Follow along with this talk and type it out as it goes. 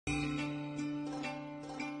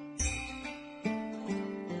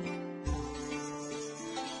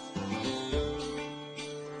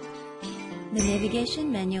The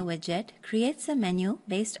navigation menu widget creates a menu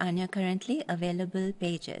based on your currently available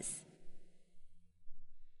pages.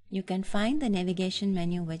 You can find the navigation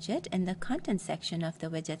menu widget in the Content section of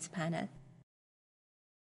the Widgets panel.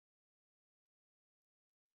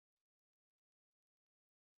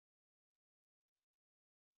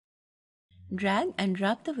 Drag and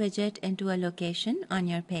drop the widget into a location on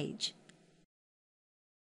your page.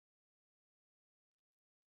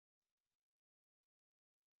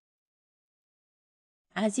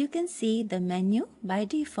 As you can see, the menu by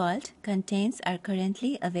default contains our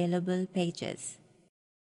currently available pages.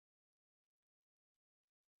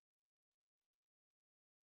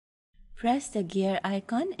 Press the gear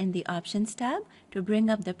icon in the Options tab to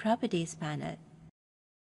bring up the Properties panel.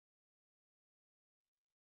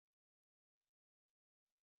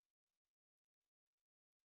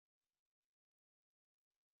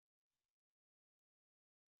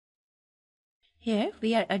 Here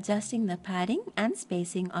we are adjusting the padding and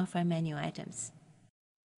spacing of our menu items.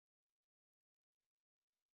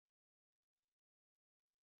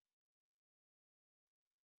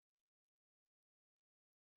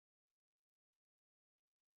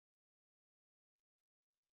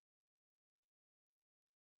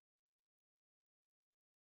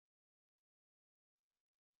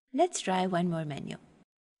 Let's try one more menu.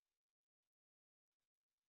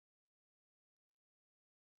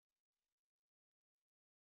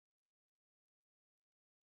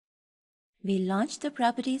 We launch the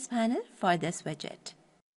Properties panel for this widget.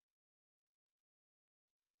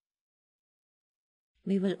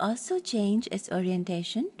 We will also change its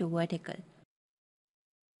orientation to vertical.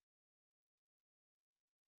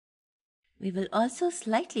 We will also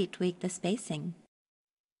slightly tweak the spacing.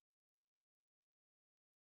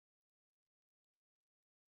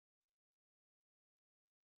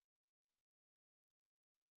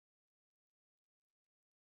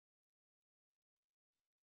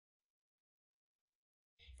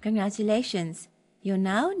 Congratulations! You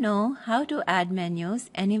now know how to add menus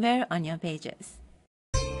anywhere on your pages.